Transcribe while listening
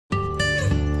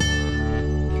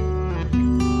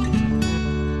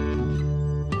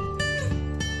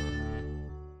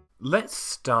Let's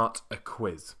start a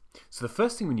quiz. So the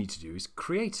first thing we need to do is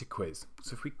create a quiz.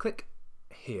 So if we click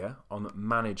here on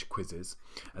Manage Quizzes,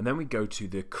 and then we go to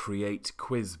the Create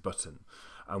Quiz button,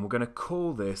 and we're going to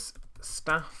call this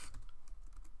Staff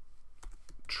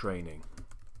Training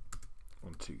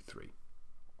 1, 2, 3.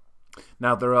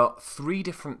 Now there are 3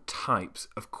 different types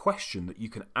of question that you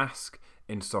can ask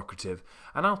in Socrative,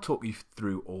 and I'll talk you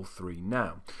through all 3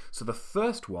 now. So the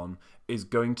first one is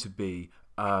going to be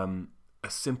a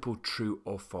simple true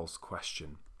or false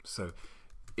question. So,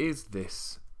 is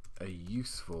this a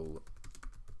useful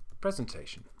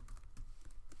presentation?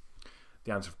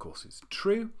 The answer, of course, is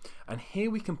true, and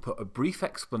here we can put a brief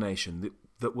explanation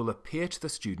that will appear to the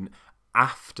student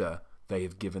after they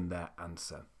have given their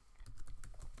answer.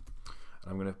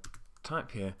 And I'm going to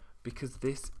type here, because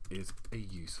this is a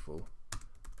useful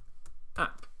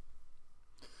app.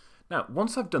 Now,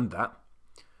 once I've done that,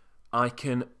 I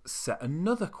can set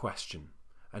another question,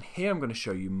 and here I'm going to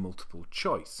show you multiple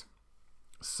choice.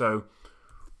 So,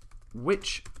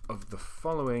 which of the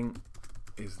following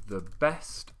is the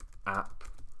best app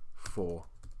for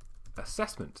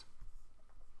assessment?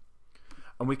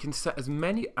 And we can set as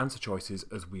many answer choices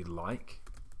as we like.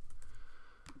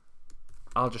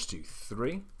 I'll just do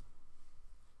 3.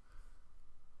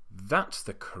 That's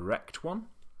the correct one,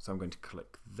 so I'm going to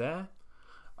click there,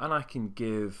 and I can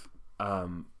give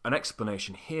an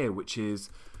explanation here, which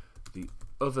is the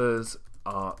others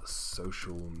are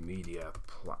social media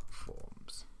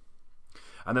platforms.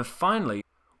 And then finally,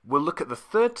 we'll look at the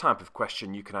third type of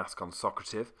question you can ask on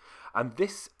Socrative, and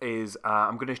this is,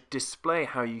 I'm going to display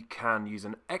how you can use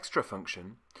an extra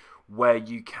function where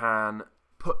you can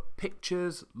put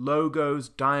pictures, logos,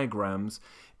 diagrams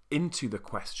into the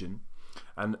question,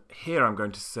 and here I'm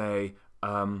going to say,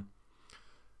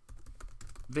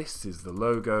 this is the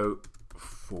logo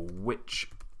for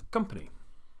which company?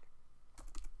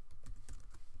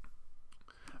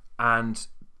 And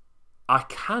I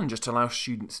can just allow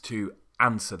students to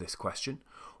answer this question,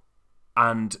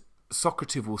 and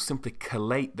Socrative will simply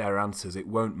collate their answers. It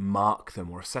won't mark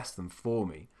them or assess them for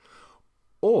me.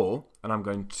 Or, and I'm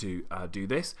going to do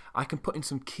this, I can put in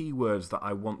some keywords that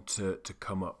I want to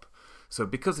come up. So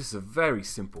because this is a very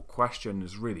simple question,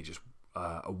 it's really just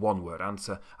a one-word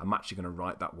answer, I'm actually going to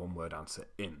write that one-word answer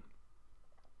in.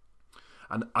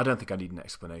 And I don't think I need an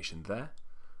explanation there.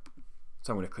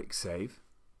 So I'm going to click Save.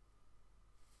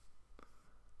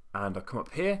 And I'll come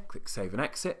up here, click Save and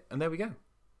Exit, and there we go.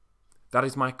 That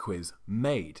is my quiz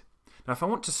made. Now if I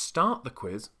want to start the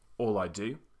quiz, all I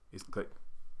do is click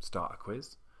Start a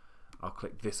Quiz. I'll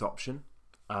click this option.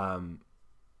 And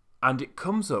it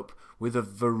comes up with a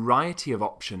variety of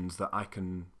options that I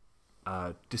can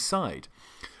decide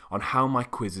on how my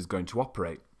quiz is going to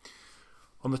operate.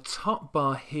 On the top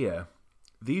bar here,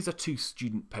 these are 2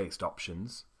 student-paced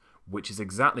options, which is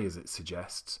exactly as it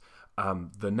suggests.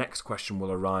 The next question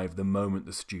will arrive the moment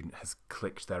the student has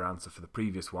clicked their answer for the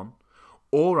previous one.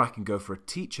 Or I can go for a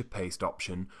teacher-paced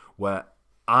option where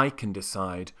I can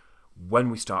decide when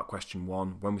we start question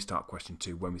 1, when we start question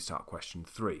 2, when we start question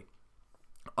 3.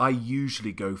 I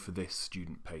usually go for this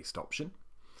student-paced option.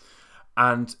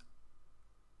 And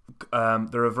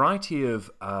there are a variety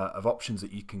of options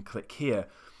that you can click here.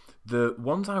 The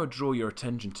ones I would draw your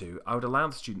attention to, I would allow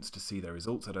the students to see their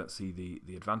results. I don't see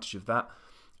the advantage of that.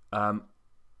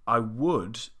 I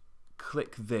would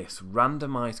click this,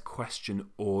 Randomize Question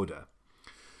Order.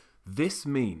 This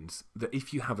means that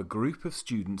if you have a group of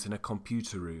students in a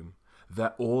computer room,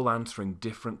 they're all answering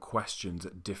different questions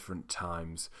at different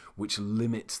times, which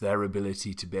limits their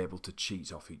ability to be able to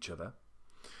cheat off each other.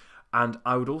 And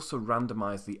I would also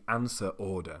randomize the answer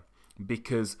order,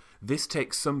 because this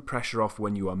takes some pressure off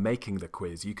when you are making the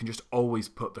quiz. You can just always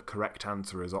put the correct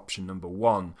answer as option number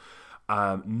 1,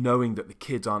 knowing that the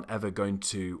kids aren't ever going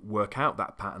to work out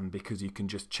that pattern, because you can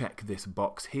just check this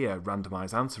box here,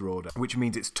 randomize answer order, which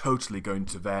means it's totally going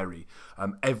to vary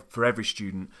for every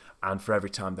student and for every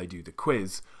time they do the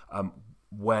quiz,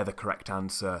 where the correct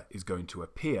answer is going to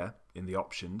appear in the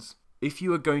options. If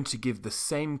you are going to give the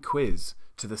same quiz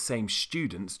to the same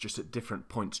students just at different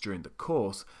points during the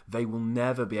course, they will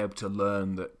never be able to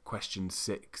learn that question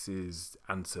 6 is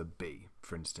answer B,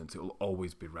 for instance. It will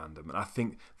always be random, and I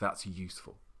think that's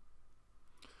useful.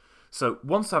 So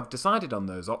once I've decided on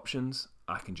those options,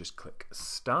 I can just click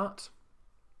Start.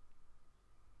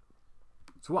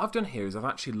 So what I've done here is I've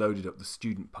actually loaded up the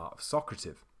student part of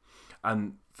Socrative.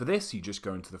 And for this, you just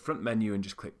go into the front menu and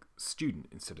just click Student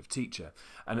instead of Teacher,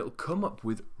 and it'll come up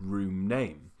with room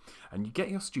name. And you get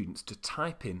your students to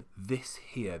type in this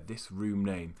here, this room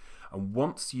name. And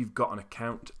once you've got an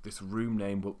account, this room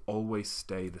name will always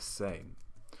stay the same.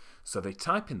 So they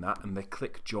type in that and they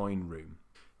click Join Room.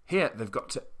 Here they've got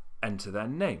to enter their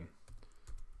name.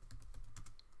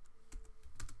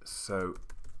 So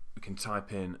we can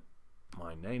type in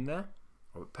my name there,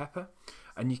 Robert Pepper,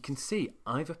 and you can see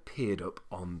I've appeared up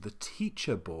on the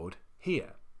teacher board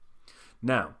here.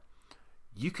 Now,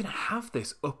 you can have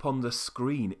this up on the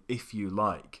screen if you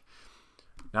like.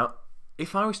 Now,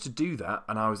 if I was to do that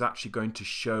and I was actually going to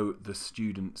show the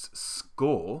students'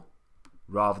 score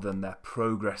rather than their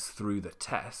progress through the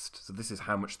test, so this is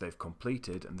how much they've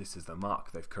completed and this is the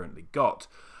mark they've currently got,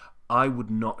 I would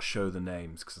not show the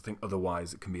names because I think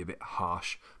otherwise it can be a bit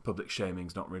harsh. Public shaming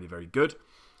is not really very good.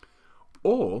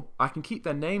 Or I can keep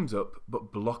their names up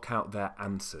but block out their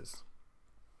answers.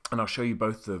 And I'll show you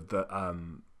both of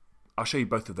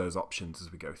those options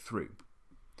as we go through.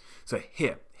 So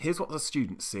here's what the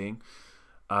student's seeing.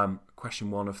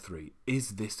 Question 1 of 3.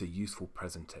 Is this a useful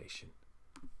presentation?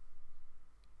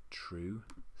 True.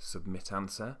 Submit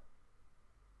answer.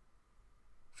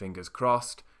 Fingers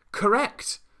crossed.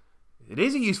 Correct! It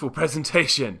is a useful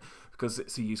presentation because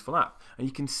it's a useful app. And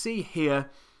you can see here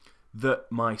that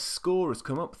my score has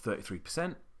come up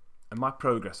 33% and my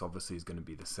progress obviously is going to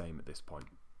be the same at this point.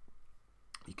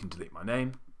 You can delete my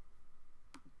name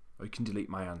or you can delete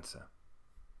my answer.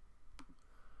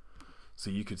 So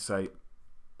you could say,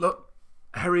 look,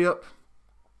 hurry up.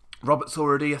 Robert's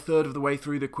already a third of the way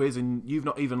through the quiz and you've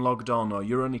not even logged on, or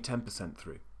you're only 10%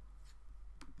 through.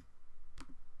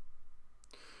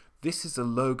 This is a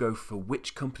logo for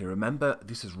which company. Remember,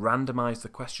 this has randomized the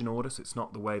question order, so it's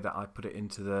not the way that I put it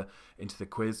into the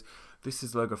quiz. This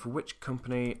is the logo for which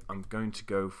company. I'm going to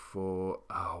go for,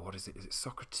 what is it? Is it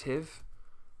Socrative?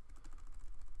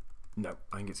 No,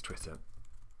 I think it's Twitter.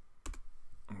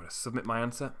 I'm going to submit my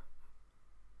answer.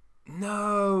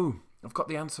 No, I've got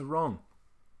the answer wrong.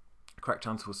 The correct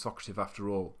answer was Socrative after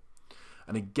all.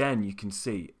 And again, you can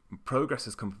see progress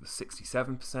has come up with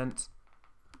 67%.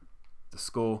 The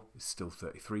score is still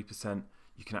 33%.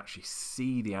 You can actually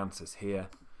see the answers here.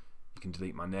 You can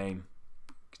delete my name.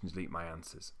 You can delete my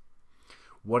answers.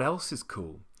 What else is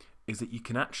cool is that you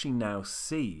can actually now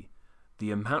see the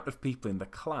amount of people in the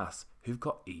class who've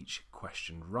got each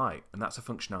question right. And that's a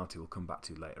functionality we'll come back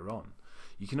to later on.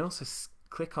 You can also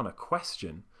click on a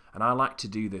question, and I like to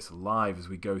do this live as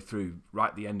we go through right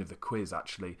at the end of the quiz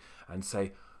actually, and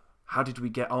say, how did we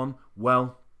get on?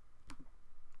 Well,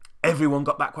 everyone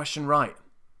got that question right.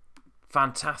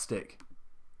 Fantastic.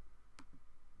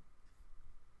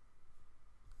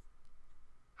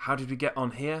 How did we get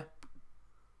on here?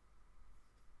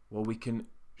 Well, we can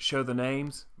show the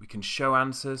names, we can show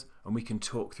answers, and we can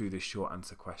talk through this short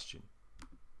answer question.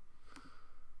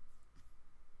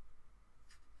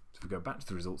 So we go back to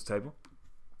the results table.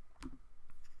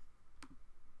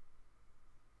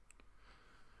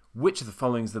 Which of the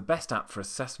following is the best app for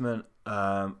assessment?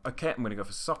 Okay, I'm going to go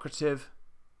for Socrative.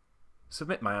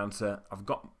 Submit my answer. I've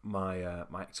got my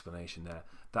my explanation there.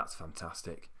 That's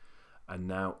fantastic. And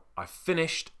now I've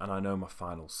finished and I know my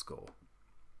final score.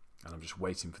 And I'm just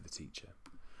waiting for the teacher.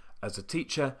 As a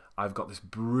teacher, I've got this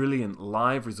brilliant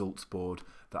live results board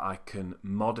that I can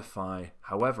modify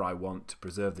however I want to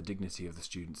preserve the dignity of the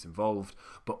students involved,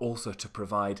 but also to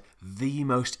provide the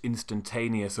most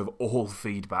instantaneous of all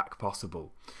feedback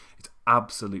possible. It's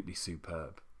absolutely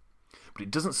superb. But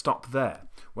it doesn't stop there.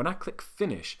 When I click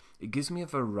Finish, it gives me a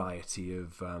variety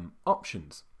of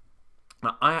options.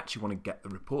 Now, I actually want to get the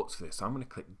reports for this, so I'm going to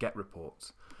click Get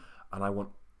Reports, and I want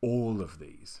all of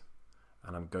these,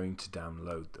 and I'm going to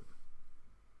download them.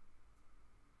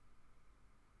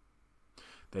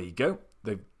 There you go.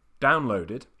 They've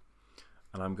downloaded,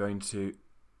 and I'm going to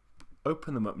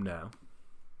open them up now.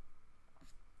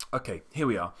 Okay, here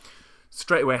we are.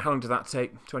 Straight away, how long did that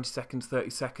take? 20 seconds, 30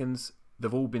 seconds?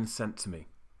 They've all been sent to me.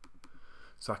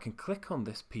 So I can click on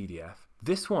this PDF.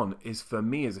 This one is for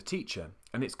me as a teacher,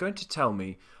 and it's going to tell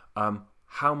me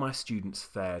how my students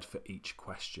fared for each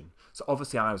question. So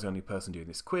obviously I was the only person doing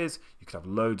this quiz. You could have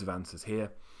loads of answers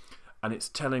here. And it's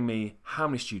telling me how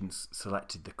many students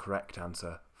selected the correct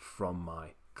answer from my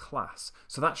class.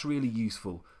 So that's really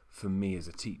useful for me as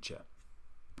a teacher.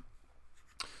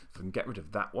 So I can get rid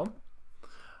of that one.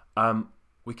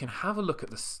 We can have a look at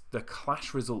the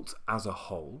class results as a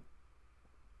whole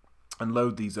and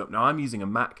load these up. Now I'm using a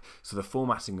Mac, so the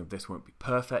formatting of this won't be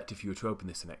perfect. If you were to open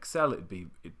this in Excel, it'd be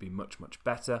much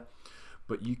better.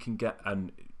 But you can get,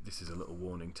 and this is a little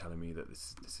warning telling me that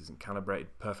this isn't calibrated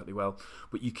perfectly well,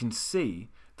 but you can see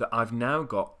that I've now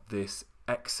got this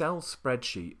Excel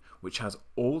spreadsheet which has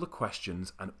all the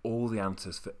questions and all the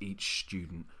answers for each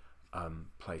student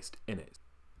placed in it.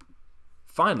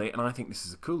 Finally, and I think this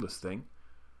is the coolest thing,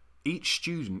 each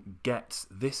student gets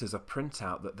this as a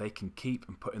printout that they can keep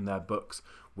and put in their books,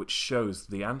 which shows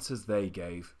the answers they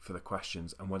gave for the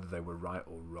questions and whether they were right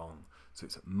or wrong. So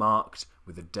it's marked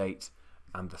with a date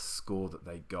and the score that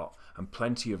they got, and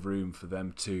plenty of room for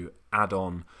them to add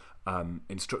on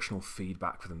instructional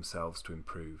feedback for themselves to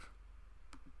improve.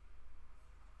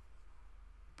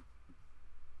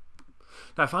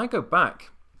 Now, if I go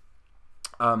back,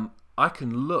 I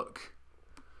can look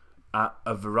at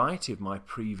a variety of my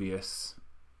previous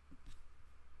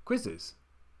quizzes.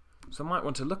 So I might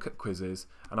want to look at quizzes,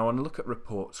 and I want to look at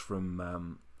reports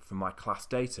from my class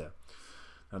data.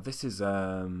 Now this is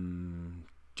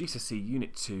GCSE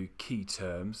Unit 2 key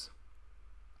terms.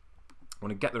 I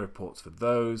want to get the reports for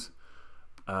those,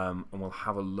 and we'll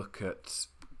have a look at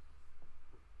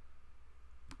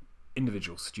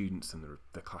individual students and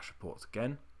the class reports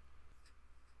again.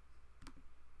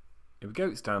 Here we go,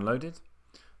 it's downloaded.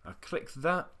 I click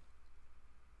that,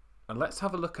 and let's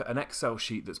have a look at an Excel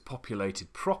sheet that's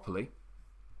populated properly.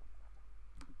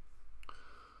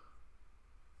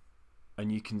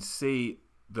 And you can see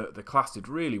that the class did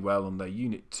really well on their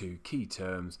Unit 2 key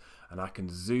terms, and I can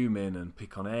zoom in and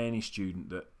pick on any student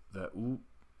that ooh,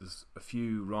 there's a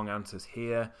few wrong answers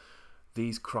here.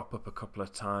 These crop up a couple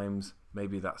of times.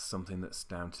 Maybe that's something that's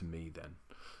down to me then.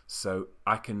 So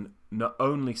I can not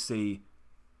only see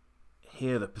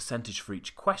here the percentage for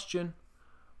each question,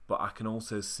 but I can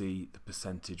also see the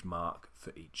percentage mark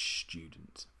for each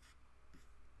student.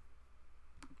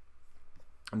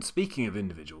 And speaking of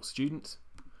individual students,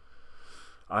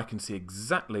 I can see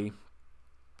exactly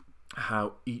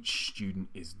how each student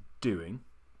is doing,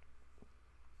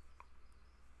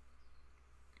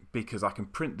 because I can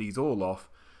print these all off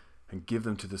and give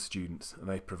them to the students, and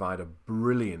they provide a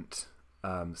brilliant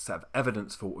set of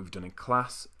evidence for what we've done in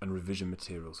class and revision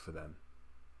materials for them.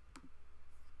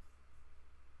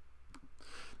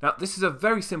 Now, this is a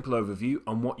very simple overview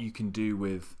on what you can do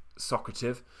with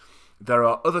Socrative. There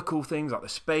are other cool things like the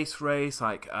space race,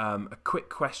 like a quick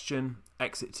question,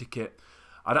 exit ticket.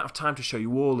 I don't have time to show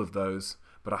you all of those,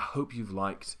 but I hope you've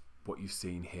liked what you've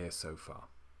seen here so far.